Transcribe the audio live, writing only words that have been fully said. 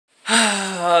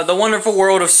the wonderful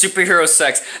world of superhero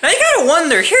sex. Now you gotta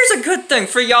wonder, here's a good thing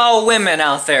for y'all women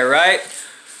out there, right?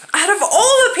 Out of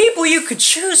all the people you could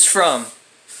choose from,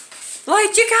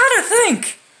 like, you gotta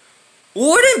think,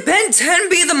 wouldn't Ben 10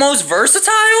 be the most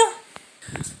versatile?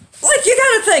 Like, you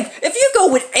gotta think, if you go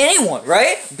with anyone,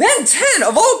 right? Ben 10,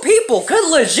 of all people,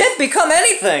 could legit become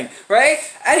anything, right?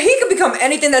 And he could become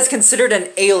anything that's considered an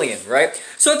alien, right?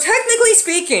 So technically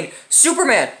speaking,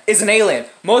 Superman is an alien.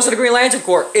 Most of the Green Lantern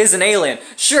Corps is an alien.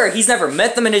 Sure, he's never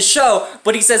met them in his show,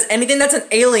 but he says anything that's an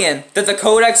alien that the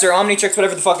Codex or Omnitrix,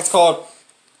 whatever the fuck it's called,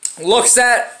 looks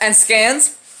at and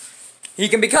scans, he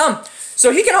can become.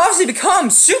 So he can obviously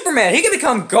become Superman. He can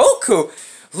become Goku.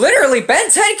 Literally,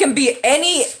 Ben 10 can be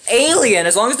any alien,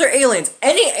 as long as they're aliens.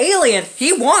 Any alien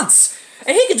he wants.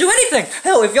 And he can do anything.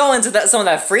 Hell, if y'all into that, some of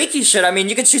that freaky shit, I mean,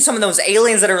 you could choose some of those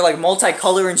aliens that are, like,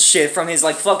 multicolor and shit from his,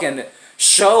 like, fucking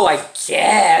show, I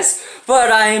guess.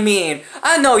 But, I mean,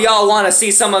 I know y'all want to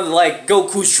see some of, like,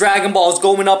 Goku's Dragon Balls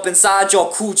going up inside your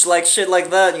cooch, like, shit like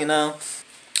that, you know?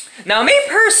 Now, me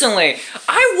personally,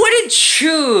 I wouldn't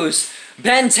choose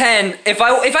Ben 10, if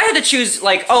I had to choose,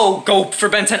 like, oh, go for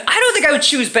Ben 10, I don't think I would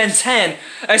choose Ben 10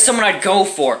 as someone I'd go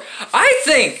for. I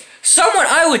think someone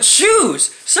I would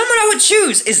choose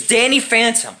is Danny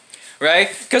Phantom, right?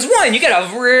 Because one, you get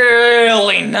a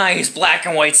really nice black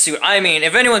and white suit. I mean,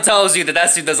 if anyone tells you that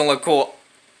that suit doesn't look cool,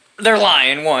 they're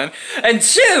lying, one. And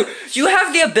two, you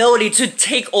have the ability to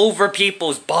take over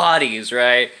people's bodies,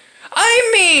 right?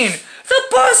 I mean, the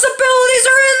possibilities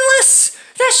are endless!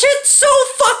 That shit's so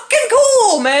fucking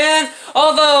cool, man!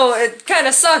 Although, it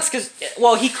kinda sucks, because,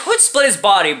 well, he could split his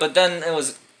body, but then that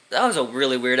was a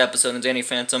really weird episode of Danny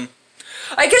Phantom.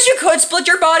 I guess you could split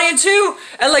your body in two,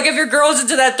 and like, if your girl's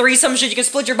into that threesome shit, you can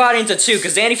split your body into two,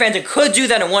 because Danny Phantom could do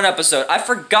that in one episode. I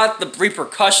forgot the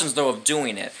repercussions, though, of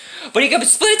doing it. But he could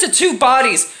split into two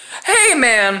bodies. Hey,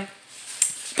 man!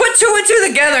 Put two and two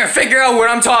together and figure out what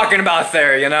I'm talking about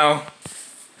there, you know?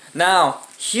 Now,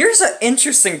 here's an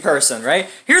interesting person, right?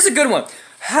 Here's a good one.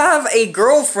 Have a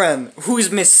girlfriend who's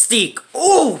Mystique.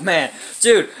 Oh, man.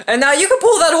 Dude, and now you can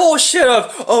pull that whole shit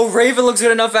of, oh, Raven looks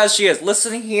good enough as she is.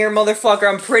 Listen here, motherfucker,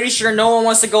 I'm pretty sure no one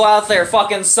wants to go out there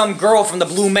fucking some girl from the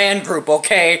Blue Man Group,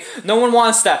 okay? No one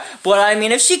wants that. But, I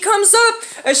mean, if she comes up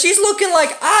and she's looking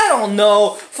like, I don't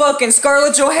know, fucking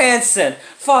Scarlett Johansson,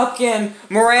 fucking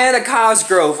Miranda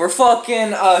Cosgrove, or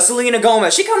fucking Selena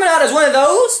Gomez, she coming out as one of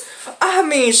those? I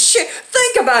mean, shit,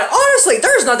 think about it. Honestly,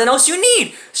 there's nothing else you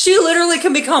need. She literally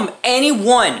can become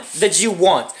anyone that you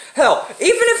want. Hell,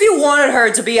 even if you wanted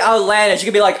her to be outlandish, you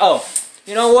could be like, oh,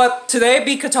 you know what? Today,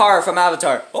 be Katara from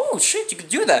Avatar. Oh, shit, you could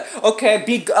do that. Okay,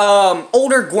 be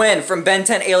older Gwen from Ben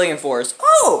 10 Alien Force.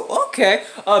 Oh, okay.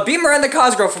 Be Miranda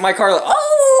Cosgrove from iCarly.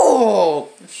 Oh,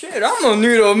 shit, I'm gonna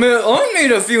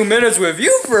need a few minutes with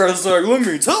you for a sec, let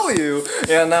me tell you.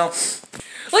 Yeah, now.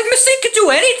 Like, Mystique could do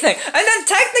anything. And then,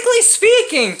 technically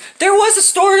speaking, there was a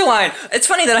storyline. It's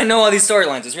funny that I know all these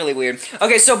storylines. It's really weird.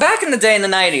 Okay, so back in the day, in the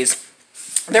 90s,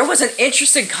 there was an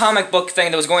interesting comic book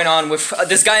thing that was going on with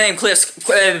this guy named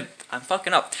I'm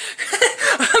fucking up.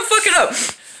 I'm fucking up.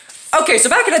 Okay, so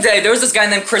back in the day, there was this guy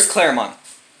named Chris Claremont.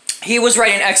 He was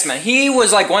writing X-Men. He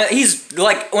was like he's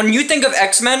like, when you think of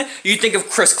X-Men, you think of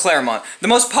Chris Claremont. The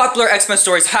most popular X-Men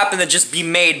stories happen to just be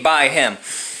made by him.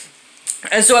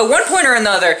 And so at one point or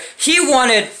another, he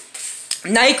wanted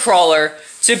Nightcrawler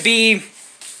to be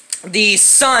the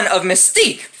son of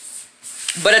Mystique.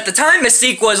 But at the time,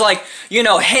 Mystique was like, you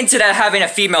know, hinted at having a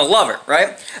female lover,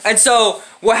 right? And so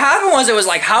what happened was, it was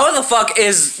like, how the fuck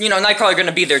is, you know, Nightcrawler going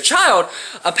to be their child?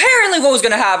 Apparently what was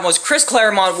going to happen was Chris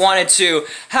Claremont wanted to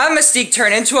have Mystique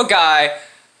turn into a guy,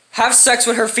 have sex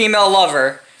with her female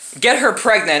lover, get her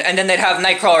pregnant, and then they'd have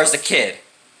Nightcrawler as the kid.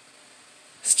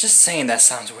 It's just saying that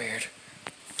sounds weird.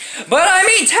 But, I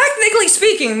mean, technically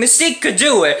speaking, Mystique could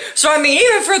do it. So, I mean,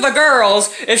 even for the girls,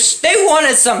 if they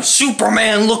wanted some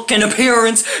Superman-looking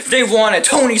appearance, if they wanted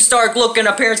Tony Stark-looking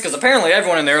appearance, because apparently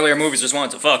everyone in the earlier movies just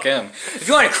wanted to fuck him. If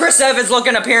you wanted Chris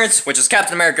Evans-looking appearance, which is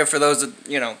Captain America for those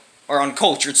that, you know, are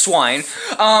uncultured swine, you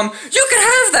could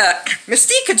have that.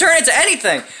 Mystique could turn into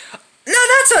anything. Now,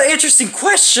 that's an interesting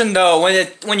question, though,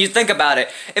 when you think about it.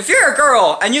 If you're a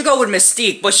girl, and you go with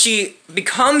Mystique, but she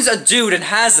becomes a dude and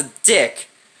has a dick,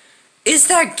 is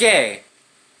that gay?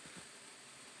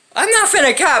 I'm not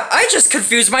finna cap, I just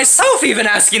confused myself even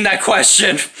asking that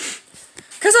question.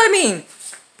 Cause I mean,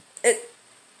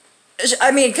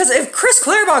 cause if Chris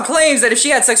Claremont claims that if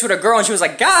she had sex with a girl and she was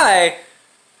like, guy,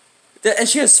 and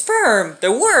she has sperm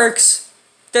that works,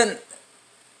 then,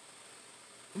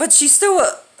 but she's still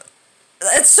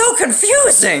it's so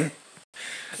confusing.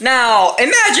 Now,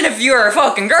 imagine if you're a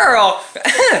fucking girl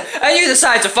and you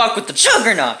decide to fuck with the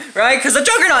Juggernaut, right? Because the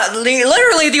Juggernaut,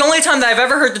 literally the only time that I've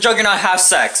ever heard the Juggernaut have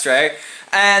sex, right?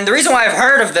 And the reason why I've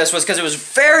heard of this was because it was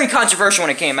very controversial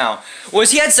when it came out, was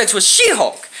he had sex with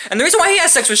She-Hulk. And the reason why he had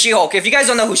sex with She-Hulk, if you guys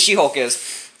don't know who She-Hulk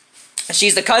is,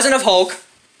 she's the cousin of Hulk,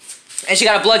 and she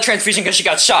got a blood transfusion because she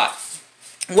got shot.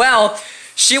 Well,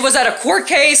 she was at a court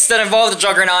case that involved the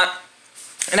Juggernaut,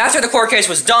 and after the court case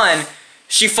was done,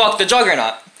 she fucked the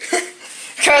Juggernaut.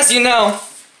 Because, you know,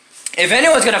 if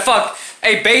anyone's gonna fuck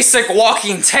a basic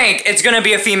walking tank, it's gonna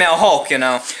be a female Hulk, you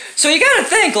know? So you gotta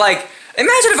think, like,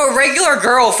 imagine if a regular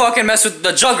girl fucking messed with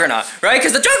the Juggernaut, right?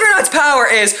 Because the Juggernaut's power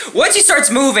is, once he starts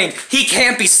moving, he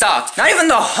can't be stopped. Not even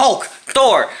the Hulk,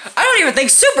 Thor. I don't even think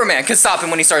Superman can stop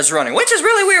him when he starts running, which is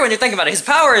really weird when you think about it. His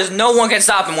power is no one can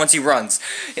stop him once he runs.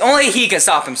 Only he can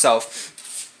stop himself.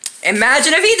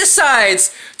 Imagine if he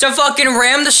decides to fucking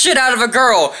ram the shit out of a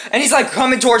girl, and he's like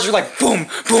coming towards her like boom,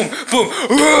 boom, boom,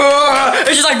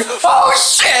 and she's like, oh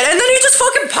shit, and then he just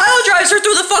fucking pile drives her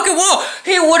through the fucking wall.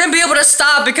 He wouldn't be able to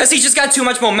stop because he just got too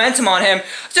much momentum on him.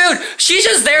 Dude, she's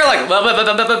just there like,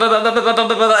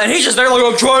 and he's just there like,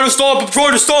 I'm trying to stop, I'm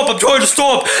trying to stop, I'm trying to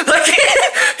stop. Like,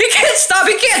 he can't stop,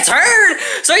 he can't turn.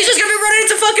 So he's just gonna be running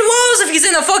into fucking walls if he's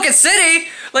in the fucking city.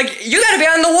 Like, you gotta be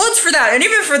out in the woods for that, and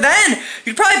even for then,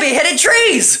 you'd probably be hitting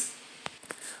trees.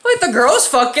 Like, the girl's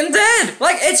fucking dead.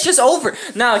 Like, it's just over.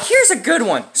 Now, here's a good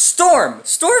one. Storm.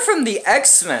 Storm from the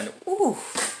X-Men. Ooh.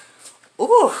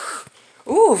 Ooh.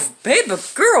 Ooh, baby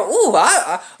girl. Ooh,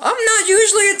 I'm not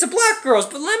usually into black girls,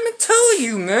 but let me tell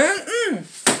you, man.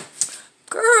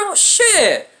 Girl,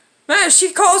 shit. Man,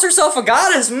 she calls herself a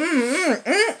goddess.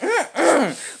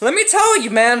 Let me tell you,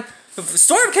 man. If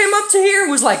Storm came up to here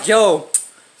and was like, yo,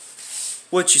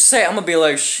 what you say? I'm gonna be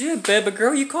like, shit, baby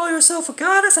girl, you call yourself a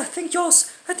goddess? I think your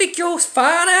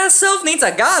fine ass self needs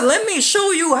a god. Let me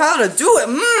show you how to do it.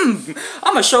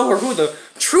 I'm gonna show her who the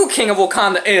true king of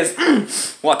Wakanda is.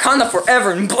 Wakanda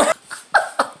forever.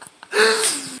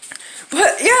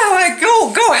 But yeah, like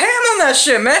go ham on that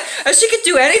shit, man. And she could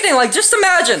do anything. Like, just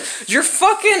imagine you're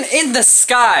fucking in the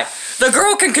sky. The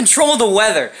girl can control the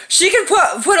weather. She can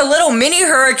put a little mini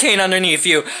hurricane underneath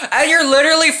you, and you're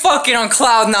literally fucking on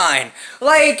cloud 9.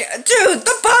 Like, dude,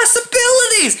 the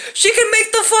possibilities! She can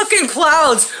make the fucking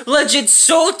clouds legit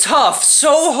so tough,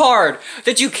 so hard,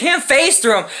 that you can't phase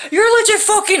through them. You're legit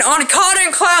fucking on caught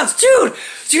in clouds. Dude,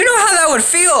 do you know how that would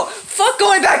feel? Fuck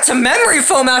going back to memory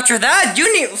foam after that.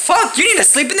 You need to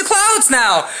sleep in the clouds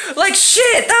now. Like,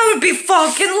 shit, that would be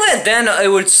fucking lit. Then it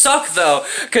would suck, though,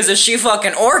 because if she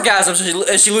fucking orgasms,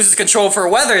 if she loses control of her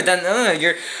weather, then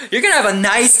you're gonna have a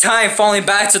nice time falling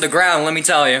back to the ground, let me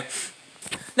tell you.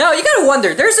 Now, you gotta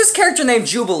wonder, there's this character named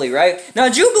Jubilee, right? Now,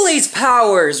 Jubilee's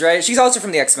powers, right? She's also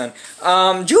from the X-Men.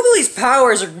 Jubilee's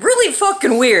powers are really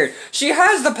fucking weird. She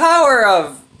has the power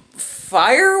of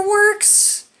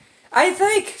fireworks, I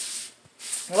think.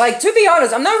 Like, to be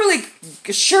honest, I'm not really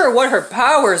sure what her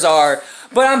powers are,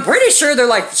 but I'm pretty sure they're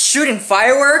like shooting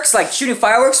fireworks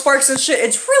sparks and shit.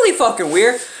 It's really fucking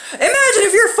weird. Imagine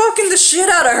if you're fucking the shit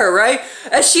out of her, right?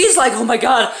 And she's like, oh my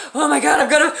god, I'm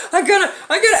gonna,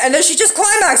 and then she just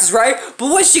climaxes, right?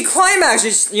 But when she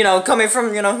climaxes, you know, coming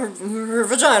from, you know, her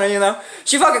vagina, you know,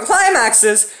 she fucking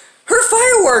climaxes, her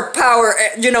firework power,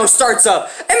 you know, starts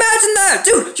up. Imagine that,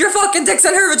 dude, your fucking dick's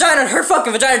in her vagina, and her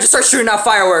fucking vagina just starts shooting out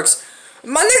fireworks.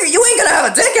 My nigga, you ain't gonna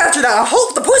have a dick after that. I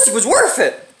hope the pussy was worth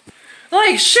it.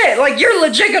 Like, shit, like, you're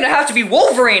legit gonna have to be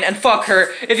Wolverine and fuck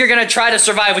her if you're gonna try to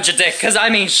survive with your dick, cause I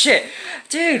mean, shit.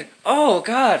 Dude, oh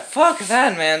god, fuck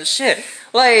that, man, shit.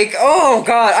 Like, oh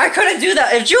god, I couldn't do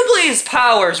that. If Jubilee's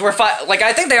powers were like,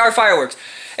 I think they are fireworks.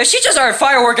 If she just started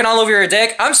fireworking all over your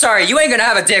dick, I'm sorry, you ain't gonna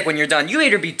have a dick when you're done. You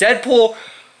either be Deadpool,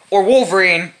 or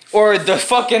Wolverine, or the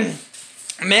fucking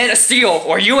Man of Steel,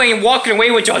 or you ain't walking away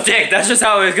with your dick. That's just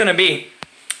how it's gonna be.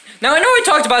 Now, I know I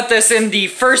talked about this in the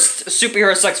first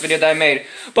superhero sex video that I made,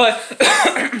 but,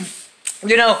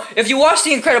 you know, if you watch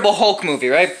the Incredible Hulk movie,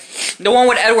 right? The one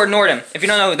with Edward Norton. If you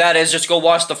don't know who that is, just go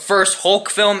watch the first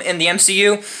Hulk film in the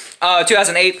MCU,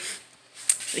 2008.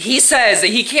 He says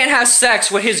that he can't have sex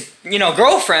with his, you know,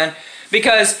 girlfriend,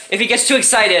 because if he gets too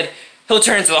excited, he'll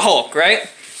turn into the Hulk, right?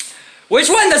 Which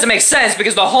one doesn't make sense,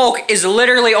 because the Hulk is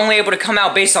literally only able to come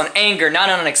out based on anger, not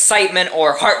on excitement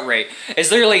or heart rate.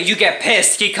 It's literally, you get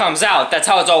pissed, he comes out. That's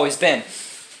how it's always been.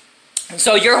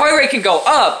 So your heart rate can go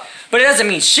up, but it doesn't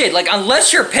mean shit. Like,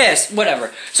 unless you're pissed,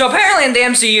 whatever. So apparently in the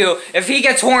MCU, if he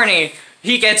gets horny,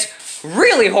 he gets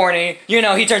really horny, you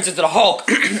know, he turns into the Hulk.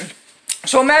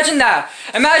 So imagine that.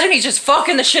 Imagine he's just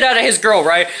fucking the shit out of his girl,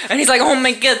 right? And he's like, oh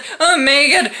my god,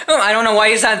 I don't know why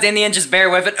he's not Indian, just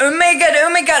bear with it. Oh my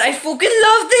god, I fucking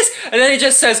love this. And then he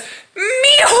just says,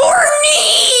 me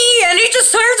horny! And he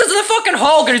just turns into the fucking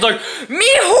Hulk and he's like, me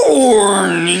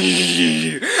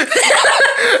horny!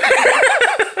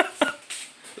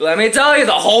 Let me tell you,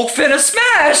 the Hulk finna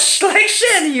smash! Like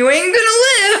shit, you ain't gonna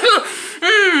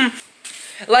live!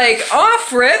 Like,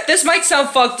 off rip, this might sound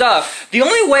fucked up. The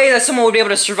only way that someone would be able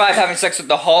to survive having sex with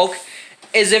the Hulk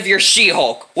is if you're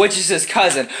She-Hulk, which is his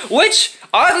cousin. Which,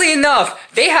 oddly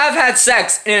enough, they have had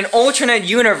sex in an alternate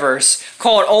universe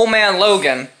called Old Man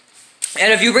Logan.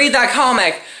 And if you read that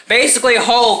comic, basically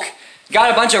Hulk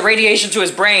got a bunch of radiation to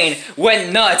his brain,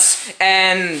 went nuts,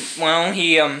 and, well,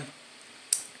 he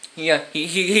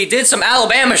did some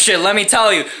Alabama shit, let me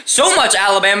tell you. So much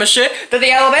Alabama shit that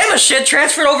the Alabama shit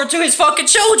transferred over to his fucking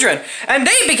children. And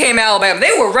they became Alabama.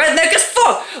 They were redneck as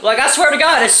fuck. Like, I swear to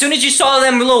God, as soon as you saw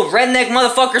them little redneck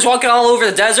motherfuckers walking all over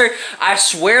the desert, I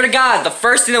swear to God, the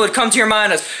first thing that would come to your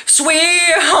mind is, sweet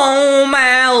home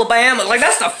Alabama. Like,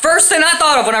 that's the first thing I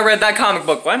thought of when I read that comic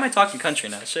book. Why am I talking country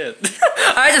now? Shit.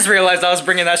 I just realized I was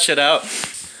bringing that shit out.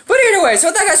 But anyway, so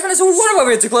with that, guys, when it's one of our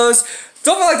videos to close.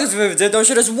 Don't forget to like this video if you did, don't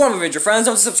share this one with your friends,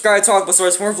 don't subscribe, talk about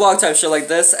stories, more vlog type shit like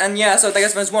this, and yeah, so I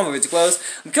think that's one video to close.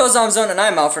 I'm KillZombZone and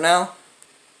I'm out for now.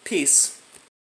 Peace.